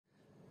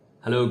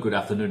Hello, good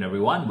afternoon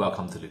everyone.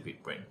 Welcome to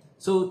Liquid Brain.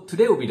 So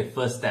today will be the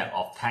first step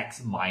of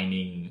text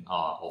mining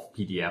of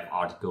PDF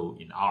article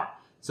in R.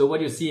 So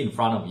what you see in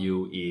front of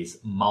you is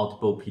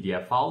multiple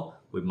PDF file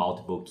with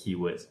multiple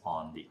keywords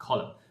on the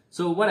column.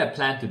 So what I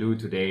plan to do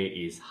today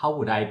is how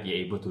would I be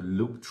able to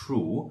loop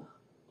through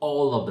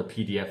all of the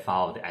PDF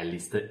file that I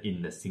listed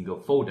in the single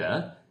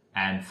folder,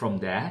 and from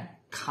there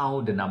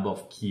count the number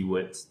of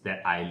keywords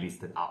that I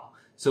listed out.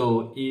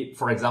 So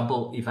for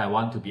example, if I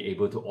want to be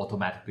able to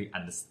automatically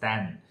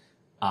understand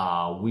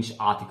which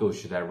article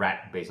should I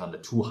rank based on the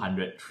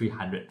 200,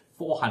 300,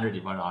 400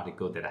 different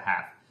articles that I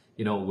have,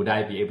 would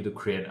I be able to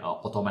create an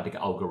automatic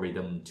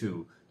algorithm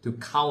to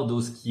count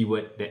those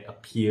keywords that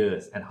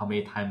appears and how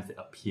many times they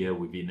appear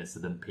within a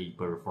certain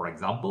paper, for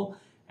example,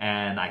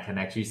 and I can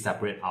actually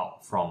separate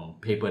out from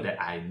paper that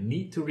I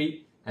need to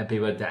read and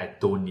paper that I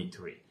don't need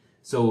to read.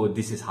 So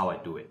this is how I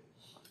do it.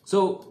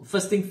 So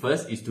first thing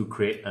first is to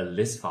create a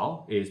list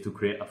file, is to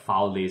create a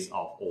file list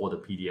of all the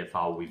PDF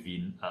file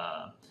within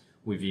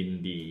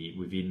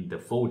the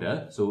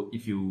folder. So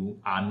if you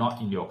are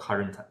not in your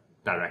current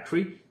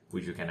directory,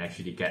 which you can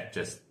actually get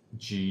just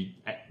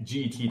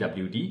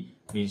getwd,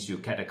 means you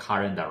get a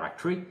current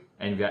directory,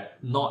 and if you're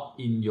not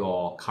in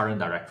your current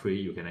directory,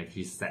 you can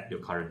actually set your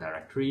current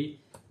directory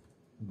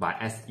by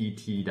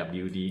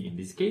setwd in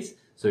this case.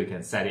 So you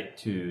can set it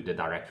to the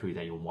directory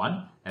that you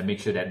want and make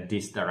sure that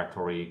this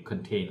directory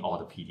contains all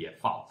the PDF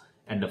file,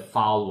 and the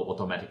file will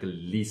automatically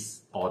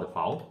list all the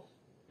file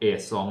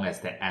as long as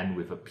they end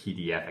with a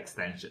PDF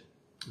extension.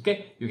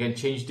 Okay, you can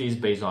change this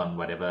based on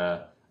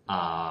whatever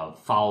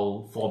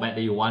file format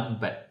that you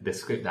want, but the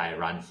script that I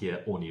run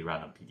here only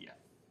run on PDF.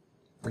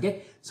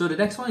 Okay, so the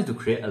next one is to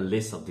create a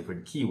list of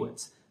different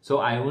keywords. So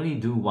I only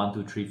do 1,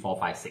 2, 3, 4,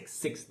 5,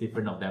 6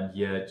 different of them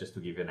here just to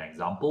give you an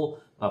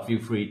example, but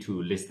feel free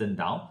to list them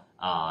down.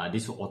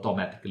 This will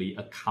automatically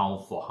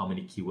account for how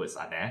many keywords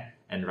are there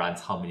and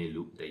runs how many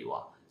loops that you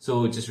are.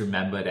 So just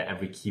remember that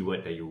every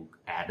keyword that you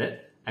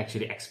added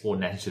actually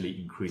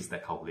exponentially increase the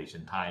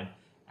calculation time,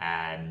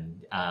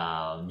 and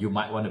you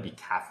might want to be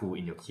careful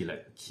in your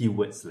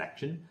keyword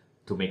selection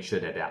to make sure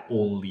that they are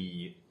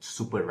only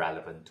super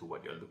relevant to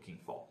what you're looking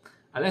for.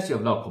 Unless you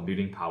have a lot of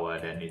computing power,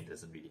 then it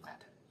doesn't really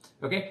matter.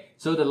 Okay,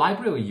 so the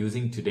library we're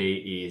using today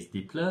is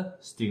Dipler,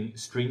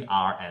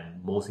 String.R,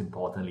 and most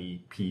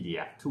importantly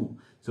PDF2.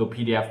 So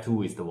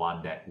PDF2 is the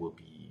one that we'll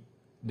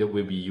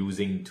be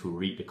using to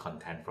read the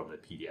content from the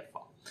PDF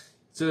file.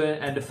 So,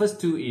 and the first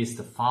two is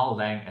the file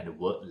length and the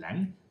word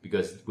length,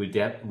 because with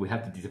that we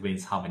have to determine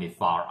how many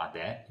files are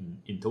there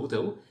in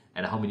total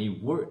and how many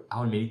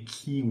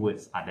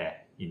keywords are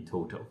there in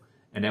total.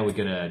 And then we're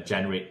gonna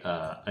generate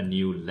a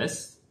new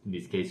list, in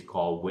this case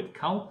called word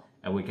count,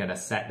 and we're gonna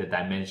set the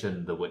dimension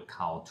of the word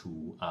count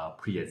to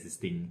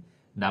pre-existing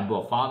number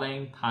of file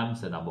length times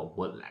the number of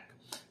word length.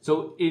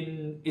 So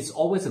it's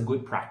always a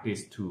good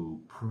practice to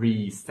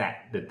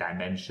preset the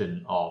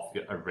dimension of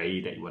your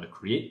array that you want to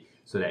create,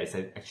 so that it's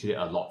actually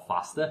a lot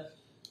faster,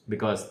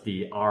 because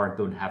the R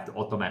don't have to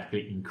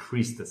automatically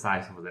increase the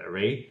size of the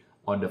array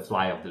on the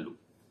fly of the loop.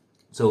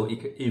 So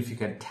if you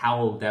can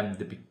tell them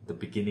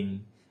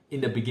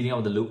in the beginning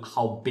of the loop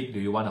how big do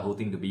you want the whole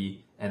thing to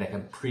be, and I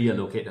can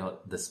pre-allocate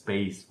the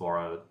space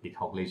for the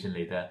calculation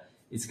later,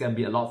 it's going to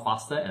be a lot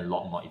faster and a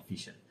lot more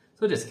efficient.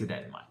 So just keep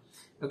that in mind.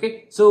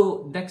 Okay,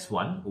 so next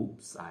one,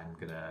 I'm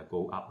gonna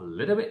go up a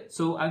little bit.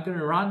 So I'm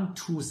gonna run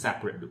two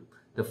separate loops.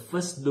 The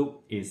first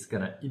loop is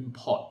gonna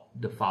import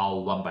the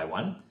file one by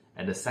one,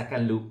 and the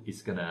second loop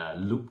is gonna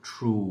loop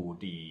through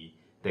the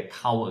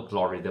count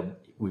algorithm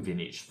within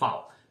each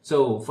file.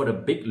 So for the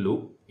big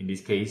loop, in this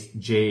case,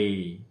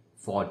 J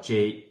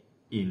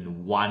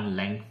in one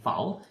length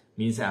file,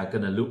 means I'm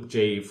gonna loop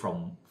J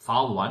from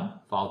file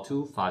 1, file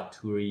 2, file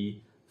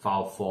 3,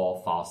 file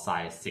 4, file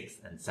size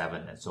 6 and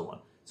 7, and so on.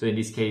 So in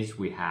this case,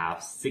 we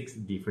have 6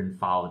 different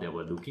files that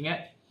we're looking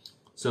at.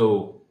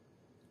 So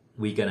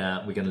we're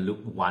gonna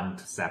loop 1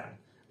 to 7.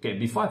 Okay,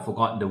 before I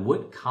forgot, the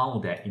word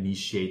count that I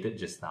initiated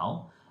just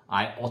now,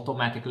 I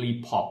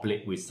automatically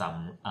populate with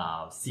some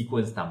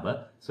sequence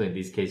number. So in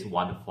this case,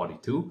 1 to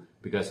 42,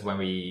 because when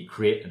we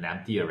create an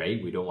empty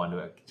array, we don't want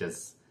to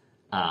just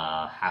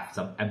have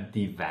some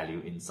empty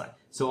value inside.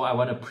 So I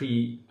want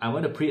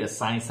to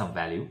pre-assign some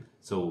value,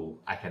 so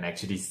I can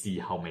actually see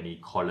how many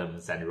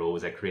columns and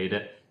rows I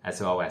created, as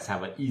well as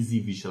have an easy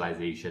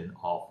visualization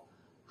of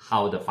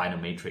how the final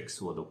matrix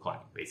will look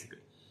like, basically.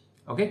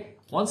 Okay,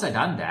 once I've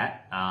done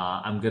that,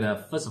 I'm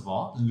gonna first of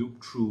all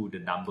loop through the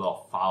number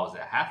of files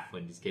that I have,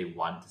 in this case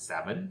 1 to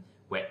 7,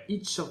 where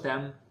each of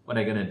them, what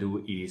I'm gonna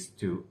do is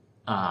to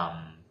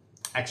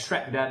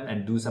extract them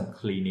and do some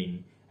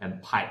cleaning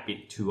and pipe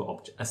it to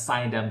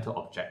assign them to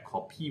object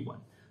called P1.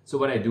 So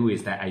what I do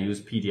is that I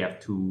use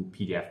PDF2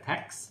 PDF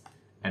text,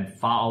 and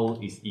file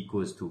is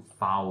equals to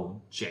file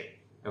J.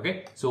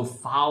 Okay, so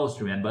files,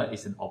 remember,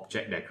 is an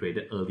object that I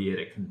created earlier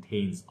that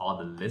contains all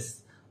the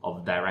lists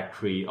of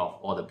directory of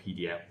all the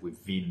PDF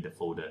within the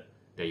folder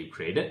that you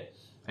created.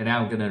 And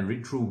now I'm gonna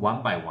read through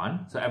one by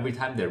one. So every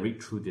time they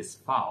read through this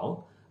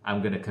file,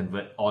 I'm gonna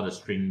convert all the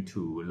string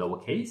to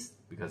lowercase,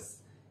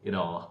 because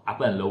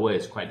upper and lower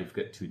is quite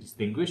difficult to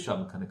distinguish. So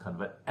I'm going to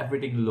convert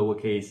everything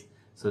lowercase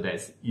so that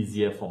it's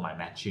easier for my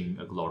matching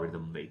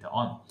algorithm later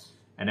on.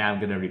 And then I'm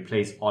going to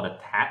replace all the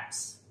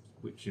tabs,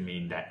 which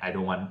means that I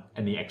don't want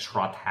any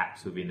extra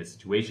tabs within the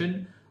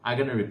situation. I'm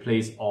going to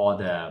replace all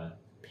the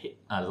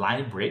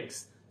line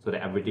breaks so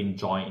that everything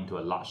join into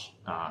a large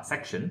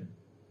section.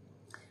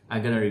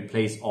 I'm going to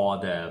replace all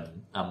the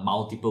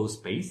multiple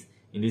space.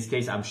 In this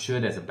case, I'm sure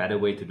there's a better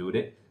way to do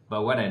it.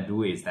 But what I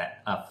do is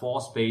that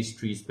 4 space,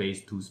 3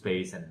 space, 2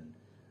 space, and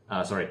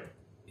it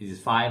is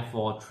 5,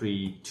 4,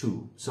 3,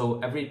 2. So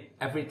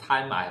every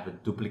time I have a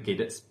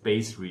duplicated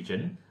space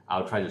region,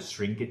 I'll try to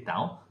shrink it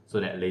down so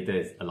that later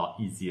it's a lot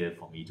easier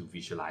for me to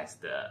visualize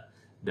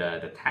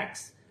the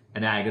text.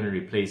 And then I'm going to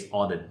replace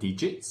all the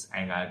digits,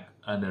 and I'm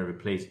going to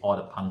replace all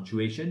the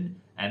punctuation,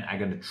 and I'm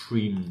going to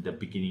trim the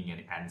beginning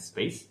and end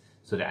space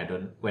so that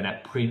when I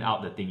print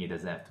out the thing, it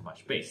doesn't have too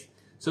much space.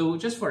 So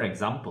just for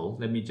example,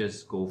 let me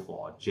just go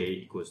for j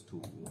is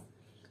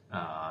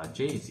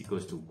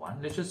equals to 1.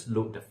 Let's just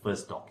load the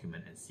first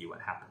document and see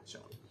what happens,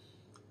 shall we?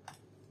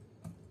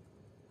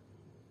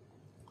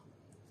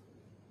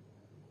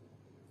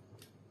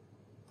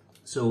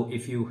 So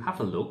if you have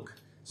a look,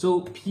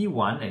 so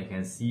P1, and you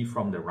can see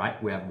from the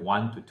right, we have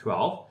 1 to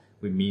 12,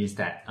 which means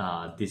that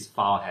this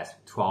file has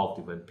 12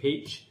 different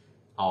pages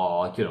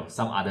or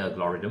some other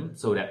algorithm,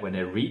 so that when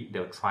they read,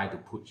 they'll try to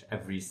put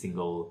every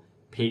single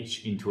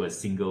page into a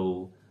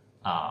single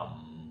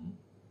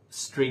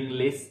string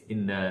list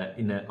in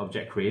the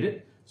object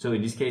created. So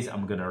in this case,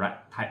 I'm gonna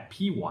type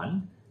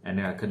P1, and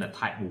then I'm gonna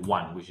type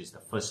 1, which is the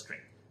first string.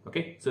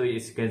 Okay, so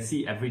as you can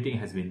see, everything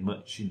has been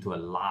merged into a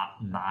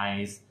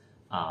nice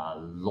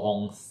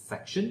long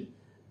section,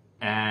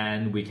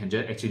 and we can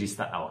just actually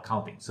start our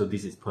counting. So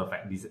this is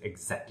perfect. This is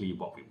exactly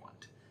what we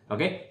want.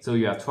 Okay, so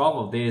you have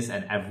 12 of this,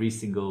 and every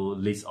single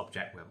list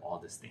object will have all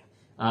this thing.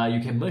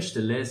 You can merge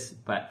the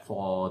list, but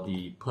for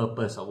the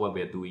purpose of what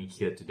we're doing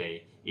here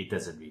today, it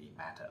doesn't really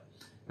matter.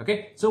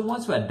 Okay, so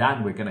once we're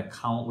done, we're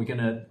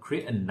gonna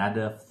create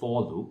another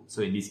for loop.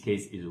 So in this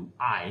case, it's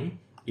I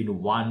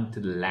in 1 to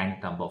the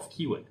length number of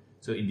keyword.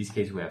 So in this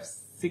case, we have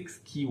 6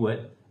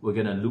 keyword. We're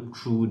gonna loop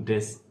through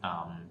this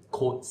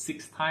code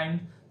 6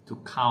 times to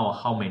count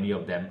how many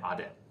of them are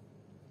there.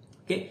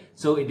 Okay,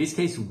 so in this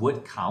case,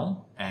 word count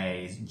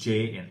as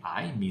J and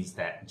I means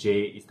that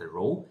J is the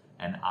row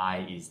and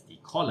I is the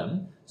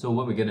column. So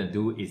what we're gonna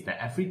do is that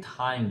every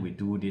time we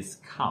do this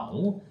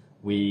count,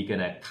 we're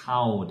gonna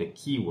count the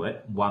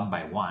keyword one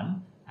by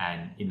one.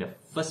 And in the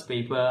first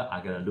paper,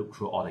 I'm gonna look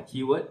through all the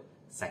keyword.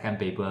 Second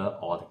paper,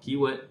 all the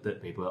keyword.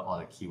 Third paper, all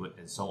the keyword,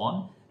 and so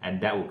on.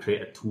 And that will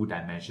create a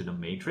 2-dimensional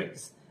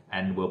matrix,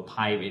 and we'll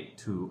pipe it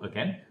to,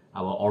 again,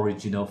 our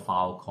original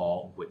file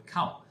called word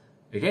count.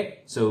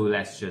 Okay, so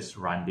let's just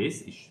run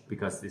this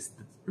because it's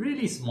a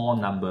really small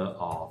number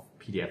of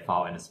PDF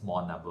file and a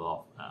small number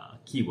of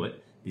keyword.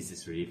 This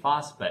is really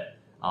fast, but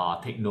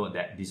take note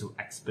that this will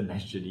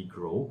exponentially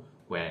grow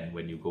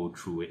when you go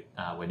through it,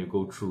 when you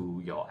go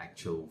through your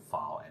actual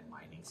file and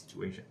mining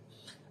situation.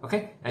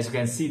 Okay, as you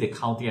can see, the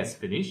counting has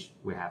finished.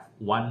 We have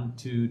 1,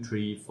 2,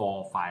 3,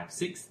 4, 5,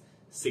 6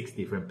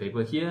 different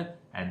paper here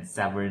and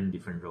 7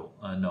 different row.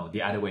 No,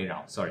 the other way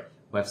around. Sorry.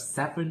 We have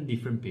 7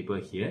 different paper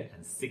here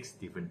and 6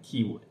 different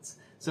keywords.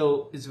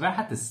 So it's very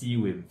hard to see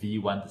with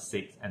V1 to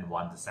 6 and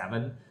 1 to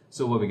 7.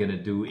 So what we're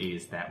gonna do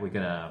is that we're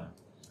gonna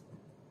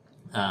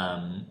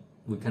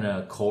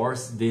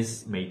coerce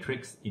this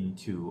matrix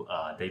into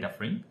a data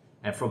frame,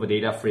 and from a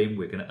data frame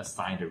we're gonna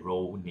assign the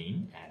row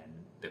name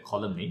and the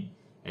column name.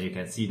 And you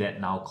can see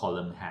that now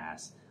column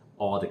has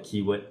all the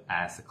keyword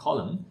as a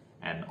column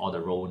and all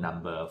the row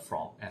number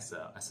as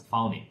a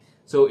file name.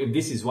 So if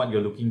this is what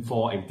you're looking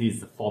for, if this is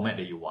the format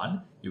that you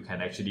want, you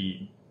can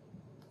actually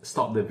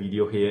stop the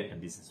video here,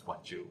 and this is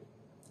what you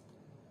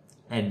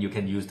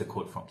can use the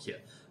code from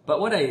here. But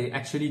what I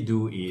actually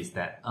do is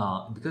that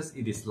because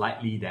it is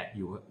likely that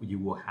you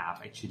will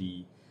have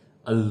actually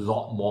a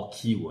lot more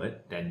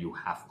keyword than you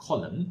have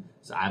column,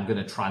 so I'm going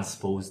to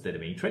transpose the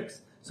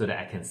matrix so that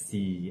I can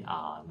see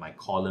my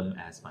column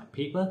as my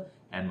paper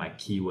and my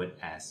keyword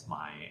as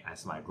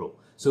my row.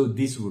 So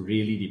this will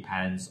really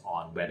depends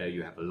on whether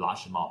you have a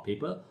large amount of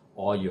paper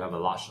or you have a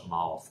large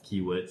amount of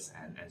keywords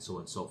and so on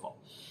and so forth.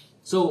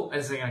 So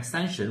as an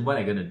extension, what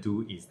I'm going to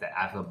do is that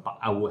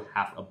I will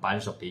have a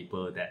bunch of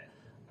paper that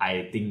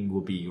I think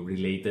will be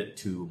related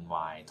to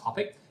my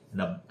topic,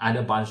 and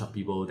another bunch of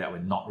people that were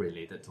not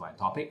related to my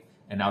topic.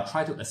 And I'll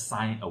try to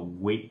assign a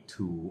weight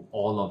to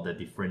all of the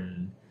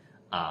different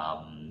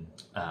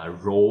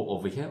row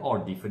over here or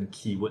different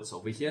keywords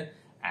over here.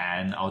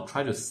 And I'll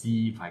try to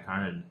see if I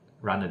can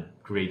run a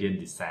gradient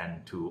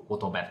descent to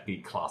automatically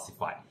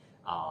classify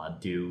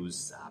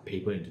those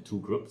paper into 2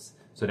 groups,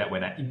 so that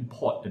when I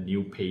import a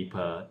new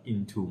paper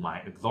into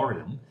my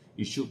algorithm,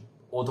 it should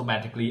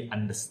automatically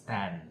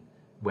understand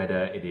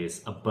whether it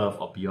is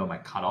above or beyond my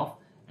cutoff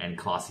and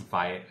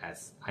classify it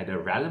as either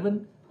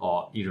relevant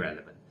or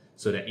irrelevant.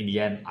 So that in the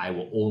end, I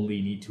will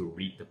only need to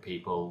read the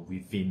paper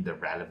within the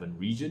relevant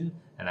region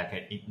and I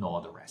can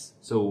ignore the rest.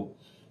 So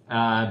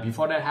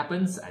before that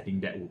happens, I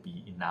think that will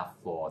be enough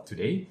for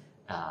today.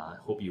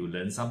 Hope you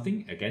learned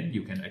something. Again,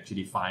 you can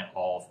actually find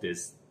all of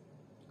this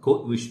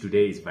code, which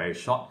today is very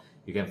short.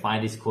 You can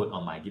find this code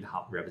on my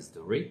GitHub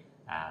repository,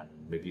 and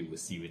maybe we'll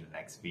see you in the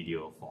next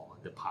video for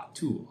the part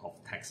 2 of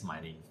text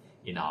mining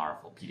in R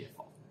for PDF.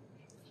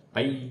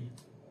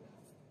 Bye.